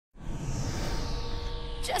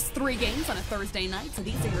Just 3 games on a Thursday night, so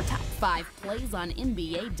these are your top 5 plays on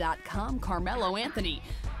NBA.com. Carmelo Anthony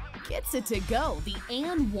gets it to go. The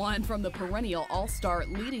and one from the perennial All-Star,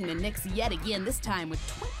 leading the Knicks yet again, this time with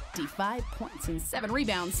 25 points and 7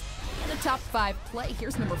 rebounds. And the top 5 play,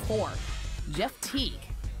 here's number 4, Jeff Teague.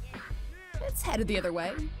 It's headed the other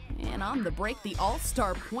way, and on the break, the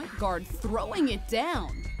All-Star point guard throwing it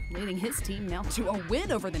down, leading his team now to a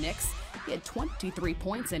win over the Knicks. He had 23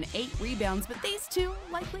 points and 8 rebounds, but these two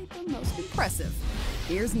likely the most impressive.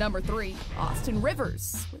 Here's number 3, Austin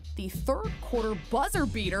Rivers, with the third quarter buzzer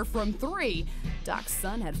beater from 3. Doc's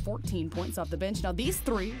son had 14 points off the bench. Now these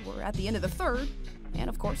 3 were at the end of the third, and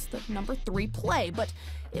of course the number 3 play, but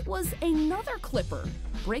it was another Clipper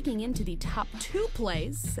breaking into the top 2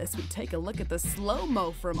 plays as we take a look at the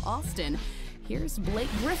slow-mo from Austin. Here's Blake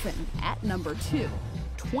Griffin at number 2.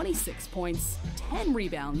 26 points, 10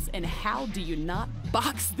 rebounds, and how do you not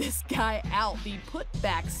box this guy out? The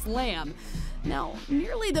putback slam. Now,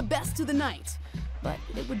 nearly the best of the night, but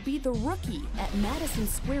it would be the rookie at Madison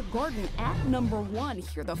Square Garden at number 1.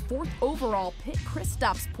 Here, the 4th overall pick,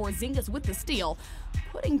 Kristaps Porzingis with the steal,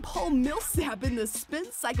 putting Paul Millsap in the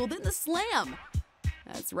spin cycle, then the slam.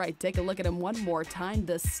 That's right, take a look at him one more time.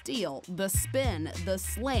 The steal, the spin, the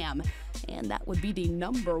slam, and that would be the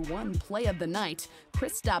number 1 play of the night.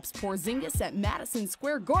 Kristaps Porzingis at Madison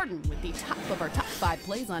Square Garden with the top of our top 5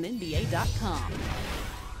 plays on NBA.com.